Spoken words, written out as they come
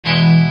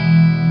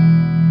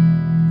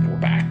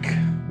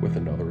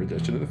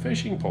addition to the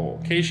fishing pole.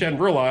 In case you hadn't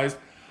realized,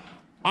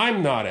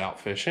 I'm not out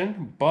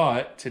fishing,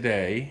 but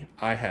today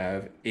I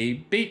have a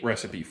bait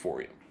recipe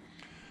for you.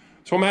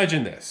 So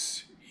imagine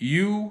this.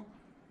 You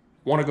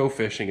want to go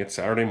fishing. It's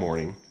Saturday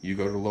morning. You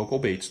go to the local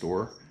bait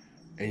store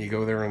and you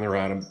go there and they're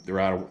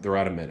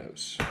out of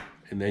minnows.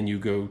 And then you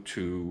go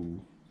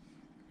to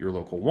your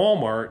local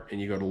Walmart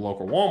and you go to the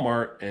local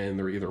Walmart and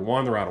they're either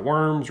one, they're out of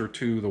worms, or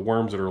two, the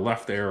worms that are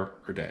left there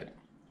are dead.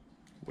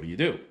 What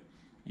do?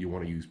 You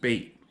want to use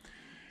bait.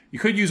 You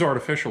could use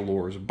artificial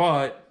lures,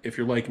 but if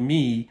you're like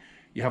me,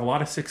 you have a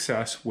lot of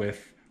success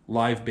with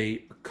live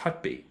bait or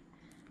cut bait.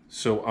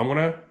 So I'm going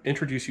to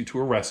introduce you to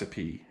a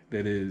recipe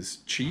that is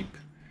cheap,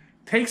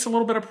 takes a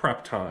little bit of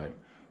prep time,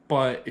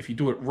 but if you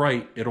do it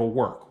right, it'll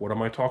work. What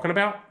am I talking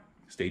about?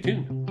 Stay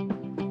tuned.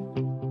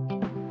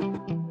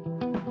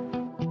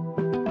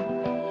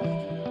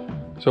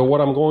 So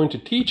what I'm going to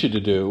teach you to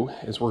do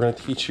is we're going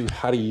to teach you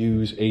how to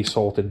use a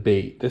salted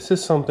bait. This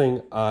is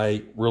something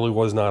I really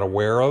was not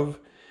aware of.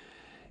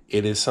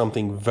 It is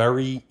something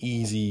very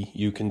easy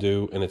you can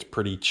do, and it's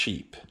pretty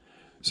cheap.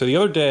 So the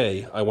other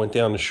day, I went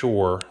down the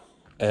shore,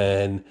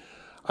 and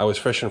I was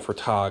fishing for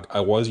tog.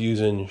 I was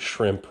using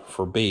shrimp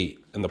for bait,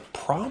 and the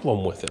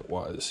problem with it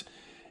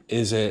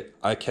is that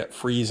I kept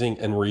freezing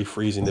and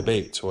refreezing the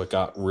bait, so it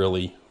got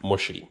really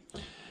mushy.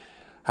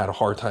 Had a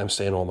hard time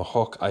staying on the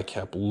hook. I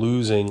kept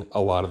losing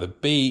a lot of the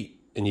bait,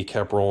 and you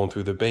kept rolling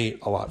through the bait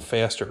a lot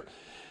faster.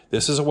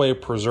 This is a way of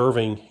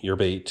preserving your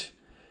bait,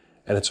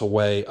 and it's a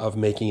way of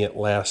making it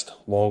last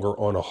longer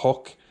on a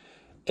hook,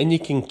 and you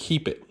can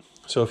keep it.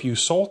 So if you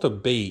salt a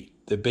bait,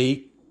 the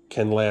bait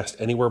can last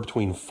anywhere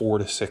between 4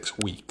 to 6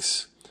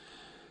 weeks,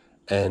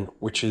 and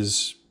which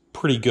is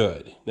pretty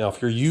good. Now,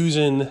 if you're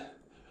using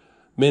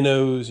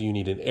minnows, you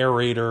need an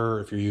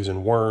aerator. If you're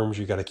using worms,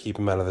 you got to keep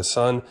them out of the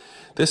sun.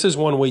 This is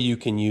one way you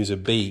can use a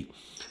bait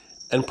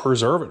and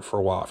preserve it for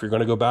a while. If you're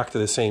going to go back to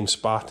the same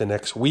spot the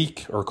next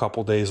week or a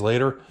couple days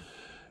later,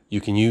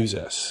 you can use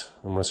this.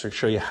 I'm going to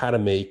show you how to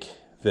make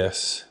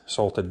this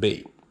salted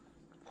bait.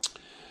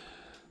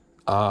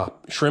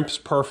 Shrimp's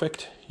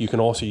perfect. You can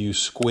also use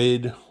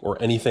squid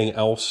or anything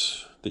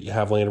else that you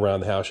have laying around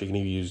the house. You can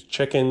even use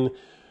chicken.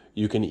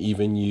 You can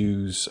even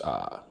use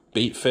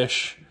bait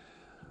fish.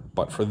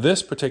 But for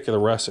this particular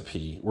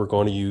recipe, we're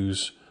going to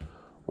use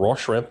raw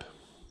shrimp.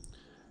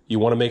 You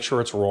want to make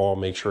sure it's raw,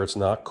 make sure it's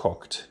not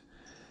cooked.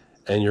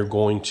 And you're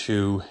going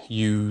to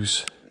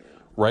use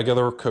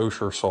regular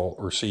kosher salt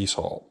or sea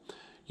salt.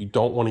 You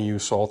don't want to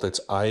use salt that's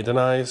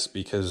iodinized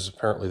because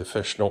apparently the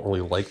fish don't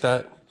really like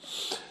that.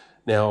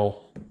 Now,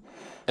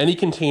 any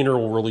container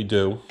will really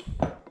do.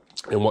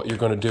 And what you're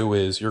going to do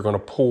is you're going to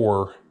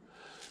pour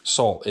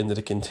salt into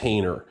the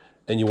container.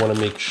 And you want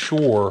to make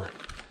sure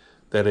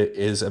that it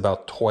is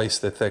about twice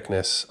the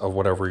thickness of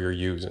whatever you're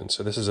using.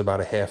 So this is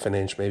about 1/2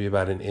 inch, maybe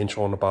about 1 inch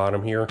on the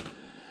bottom here.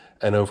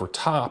 And over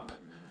top,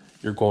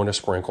 you're going to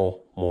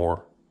sprinkle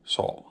more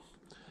salt.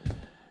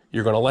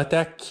 You're going to let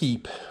that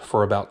keep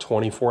for about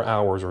 24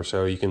 hours or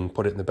so. You can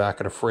put it in the back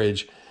of the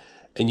fridge,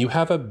 and you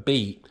have a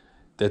bait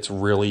that's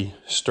really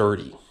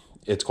sturdy.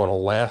 It's going to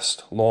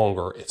last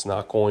longer. It's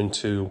not going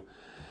to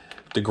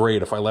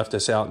degrade. If I left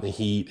this out in the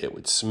heat, it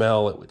would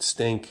smell, it would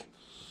stink.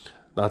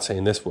 Not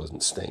saying this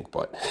wouldn't stink,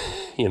 but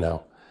you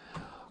know.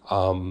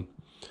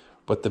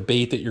 But the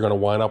bait that you're going to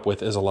wind up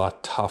with is a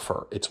lot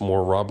tougher. It's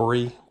more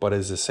rubbery, but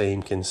is the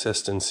same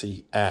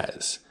consistency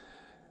as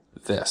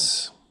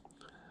this.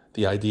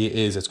 The idea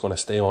is it's going to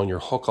stay on your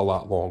hook a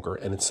lot longer,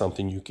 and it's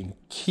something you can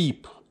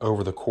keep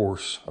over the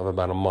course of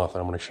about a month.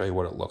 And I'm going to show you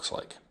what it looks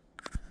like.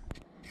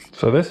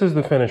 So this is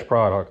the finished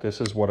product. This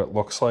is what it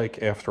looks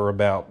like after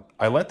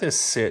I let this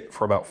sit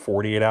for about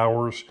 48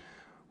 hours,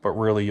 but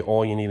really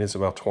all you need is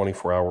about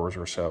 24 hours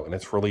or so. And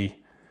it's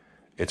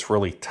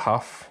really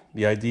tough.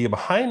 The idea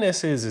behind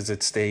this is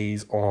it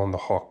stays on the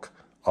hook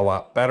a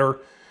lot better.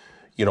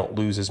 You don't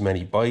lose as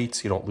many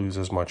bites. You don't lose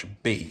as much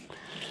bait.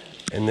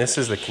 And this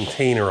is the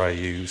container I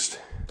used.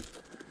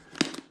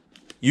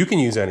 You can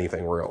use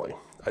anything, really.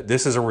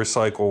 This is a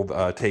recycled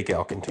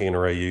takeout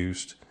container I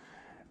used,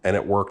 and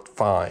it worked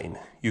fine.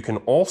 You can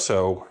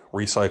also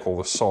recycle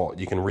the salt.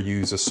 You can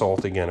reuse the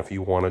salt again if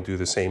you want to do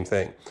the same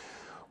thing.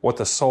 What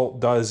the salt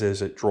does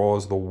is it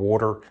draws the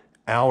water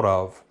out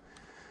of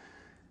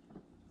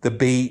the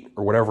bait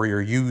or whatever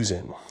you're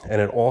using,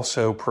 and it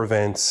also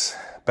prevents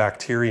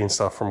bacteria and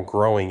stuff from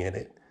growing in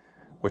it,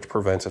 which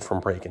prevents it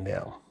from breaking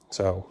down.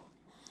 So,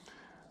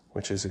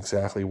 which is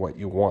exactly what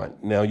you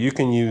want. Now you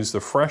can use the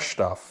fresh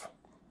stuff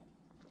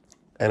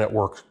and it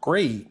works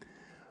great,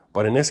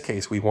 but in this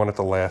case we want it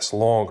to last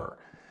longer.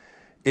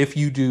 If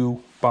you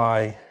do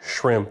buy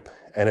shrimp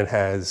and it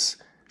has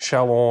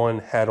shell on,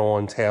 head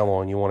on, tail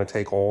on, you want to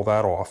take all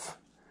that off.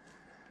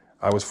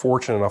 I was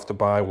fortunate enough to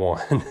buy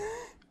one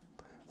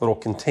little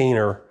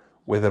container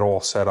with it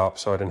all set up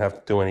so I didn't have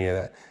to do any of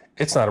that.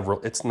 It's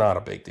not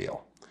a big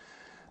deal.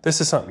 This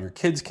is something your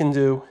kids can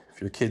do.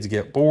 If your kids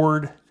get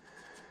bored,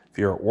 if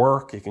you're at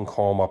work, you can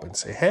call them up and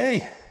say,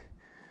 hey,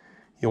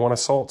 you want to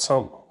salt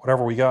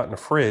whatever we got in the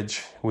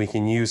fridge, we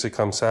can use it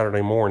come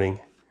Saturday morning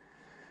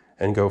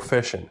and go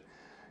fishing.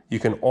 You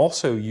can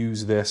also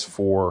use this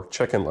for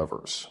chicken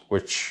livers,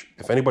 which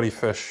if anybody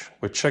fish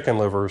with chicken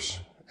livers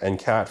and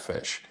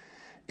catfish,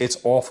 it's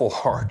awful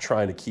hard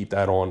trying to keep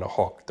that on the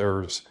hook.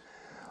 There's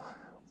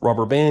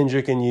rubber bands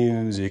you can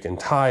use, you can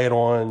tie it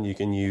on, you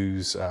can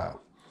use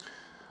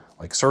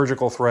like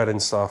surgical thread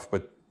and stuff,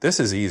 but this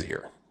is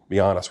easier, to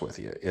be honest with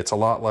you. It's a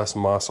lot less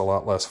muss, a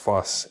lot less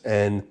fuss,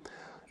 and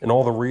in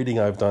all the reading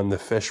I've done, the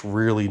fish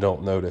really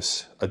don't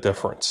notice a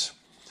difference.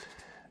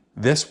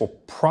 This will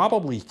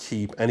probably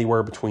keep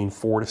anywhere between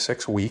 4 to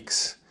 6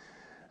 weeks.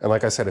 And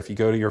like I said, if you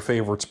go to your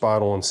favorite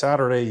spot on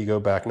Saturday, you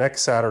go back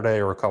next Saturday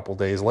or a couple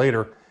days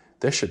later,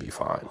 this should be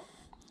fine.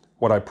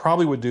 What I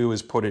probably would do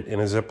is put it in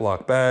a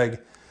Ziploc bag,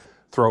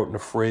 throw it in the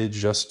fridge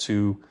just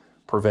to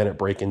prevent it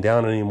breaking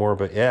down anymore.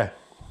 But yeah,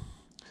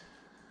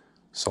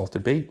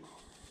 salted bait.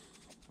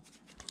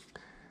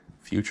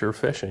 Future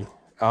fishing.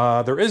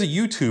 There is a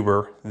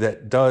YouTuber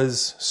that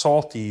does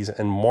salties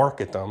and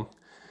market them.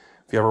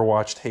 If you ever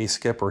watched Hey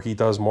Skipper, he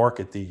does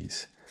market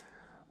these.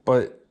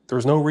 But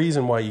there's no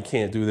reason why you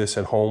can't do this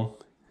at home.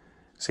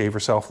 Save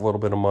yourself a little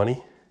bit of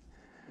money.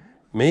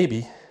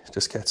 Maybe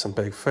just catch some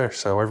big fish.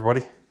 So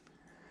everybody,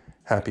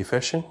 happy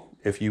fishing.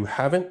 If you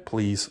haven't,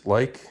 please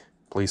like,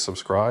 please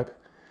subscribe,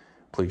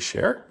 please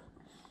share.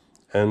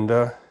 And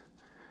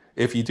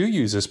if you do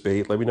use this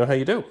bait, let me know how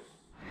you do.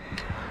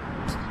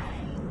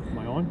 Am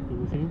I on? Can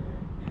you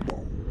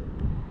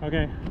see?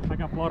 Okay, I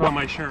got blood on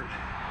my shirt.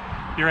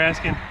 You're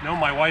asking? No,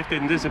 my wife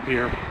didn't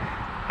disappear.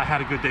 I had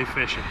a good day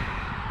fishing.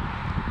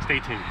 Stay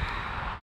tuned.